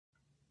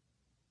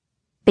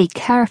Be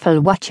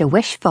careful what you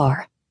wish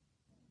for.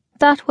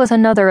 That was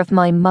another of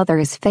my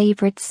mother's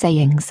favourite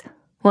sayings,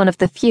 one of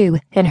the few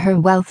in her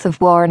wealth of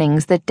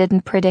warnings that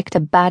didn't predict a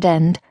bad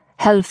end,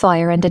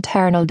 hellfire and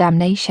eternal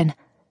damnation.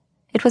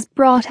 It was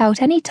brought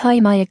out any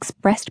time I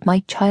expressed my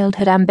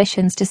childhood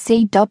ambitions to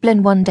see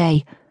Dublin one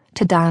day,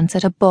 to dance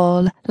at a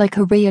ball like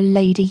a real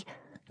lady,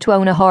 to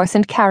own a horse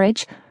and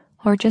carriage,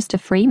 or just to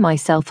free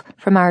myself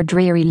from our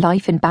dreary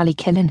life in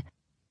Ballykillen.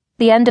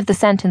 The end of the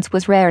sentence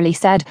was rarely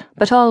said,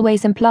 but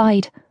always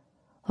implied,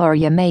 "Or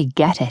you may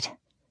get it."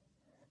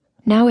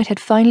 Now it had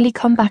finally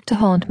come back to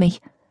haunt me.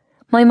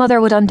 My mother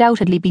would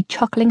undoubtedly be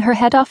chuckling her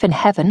head off in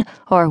heaven,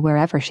 or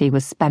wherever she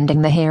was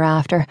spending the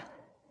hereafter.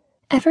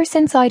 Ever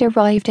since I'd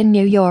arrived in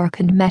New York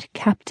and met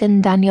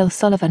Captain Daniel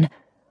Sullivan,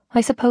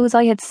 I suppose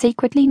I had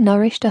secretly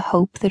nourished a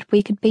hope that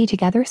we could be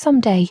together some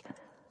day.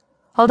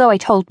 Although I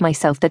told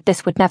myself that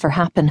this would never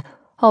happen,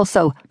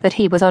 also that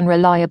he was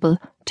unreliable,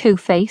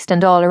 two-faced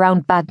and all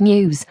around bad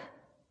news,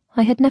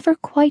 I had never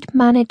quite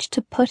managed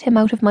to put him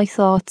out of my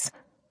thoughts,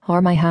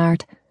 or my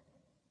heart.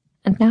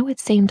 And now it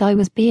seemed I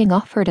was being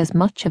offered as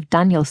much of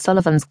Daniel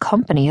Sullivan's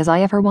company as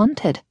I ever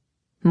wanted.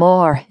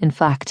 More, in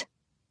fact.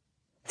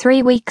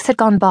 3 weeks had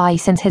gone by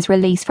since his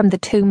release from the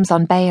Tombs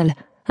on bail,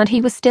 and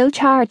he was still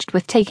charged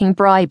with taking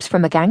bribes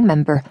from a gang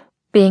member,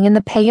 being in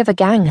the pay of a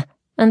gang,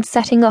 and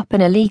setting up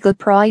an illegal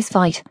prize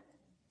fight.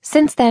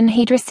 Since then,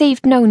 he'd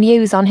received no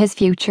news on his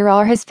future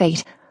or his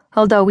fate,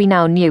 although we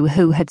now knew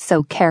who had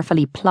so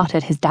carefully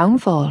plotted his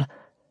downfall.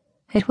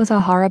 It was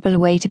a horrible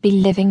way to be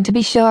living, to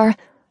be sure,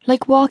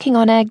 like walking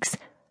on eggs,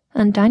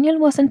 and Daniel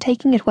wasn't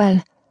taking it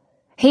well.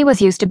 He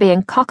was used to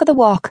being cock of the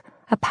walk,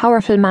 a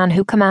powerful man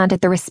who commanded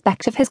the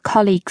respect of his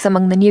colleagues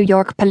among the New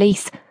York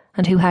police,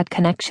 and who had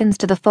connections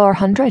to the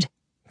 400,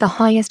 the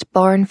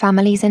highest-born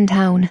families in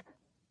town.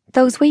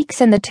 Those weeks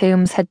in the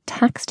Tombs had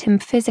taxed him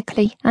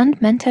physically and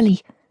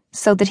mentally,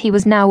 so that he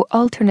was now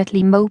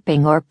alternately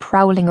moping or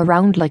prowling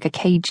around like a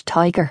caged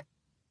tiger.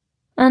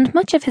 And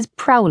much of his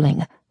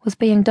prowling was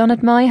being done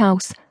at my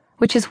house,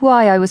 which is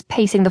why I was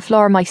pacing the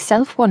floor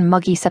myself one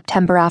muggy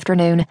September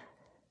afternoon.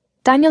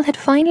 Daniel had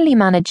finally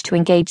managed to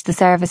engage the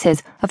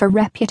services of a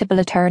reputable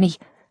attorney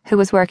who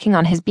was working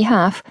on his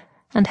behalf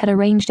and had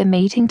arranged a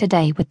meeting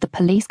today with the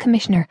police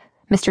commissioner,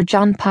 Mr.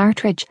 John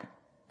Partridge,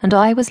 and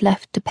I was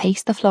left to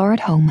pace the floor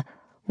at home,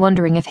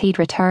 wondering if he'd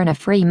return a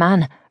free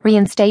man,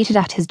 reinstated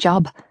at his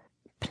job.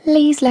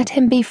 Please let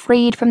him be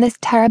freed from this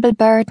terrible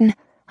burden,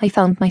 I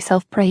found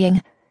myself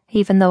praying,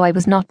 even though I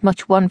was not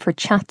much one for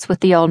chats with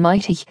the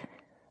Almighty.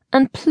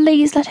 And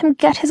please let him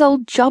get his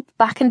old job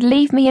back and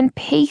leave me in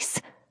peace.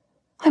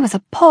 I was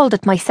appalled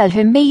at myself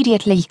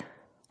immediately.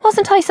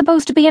 Wasn't I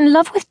supposed to be in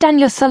love with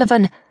Daniel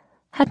Sullivan?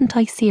 Hadn't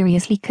I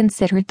seriously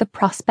considered the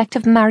prospect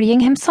of marrying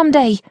him some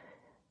day?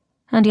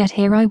 And yet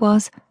here I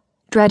was,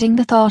 dreading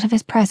the thought of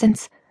his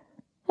presence.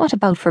 What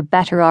about for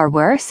better or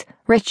worse,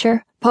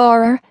 richer,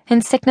 poorer,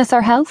 in sickness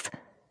or health?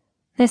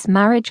 This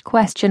marriage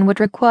question would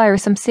require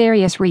some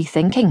serious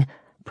rethinking,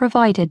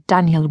 provided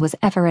Daniel was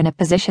ever in a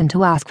position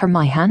to ask for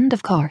my hand,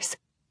 of course.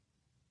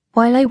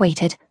 While I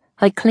waited,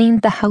 I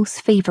cleaned the house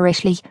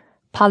feverishly,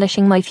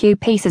 polishing my few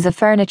pieces of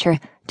furniture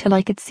till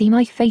I could see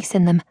my face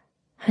in them,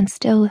 and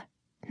still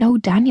no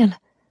Daniel.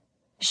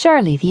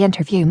 Surely the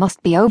interview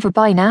must be over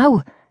by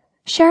now.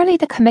 Surely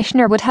the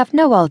commissioner would have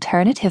no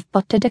alternative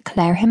but to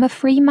declare him a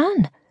free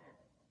man.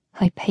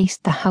 I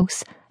paced the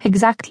house,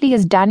 exactly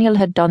as Daniel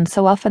had done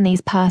so often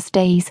these past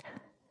days.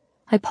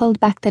 I pulled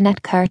back the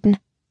net curtain,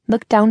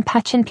 looked down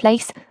patch in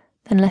place,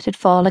 then let it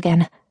fall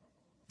again.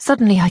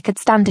 Suddenly I could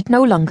stand it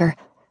no longer.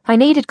 I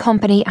needed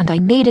company, and I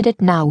needed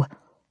it now.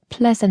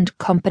 Pleasant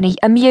company,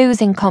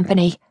 amusing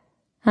company.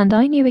 And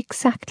I knew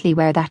exactly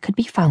where that could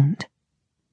be found.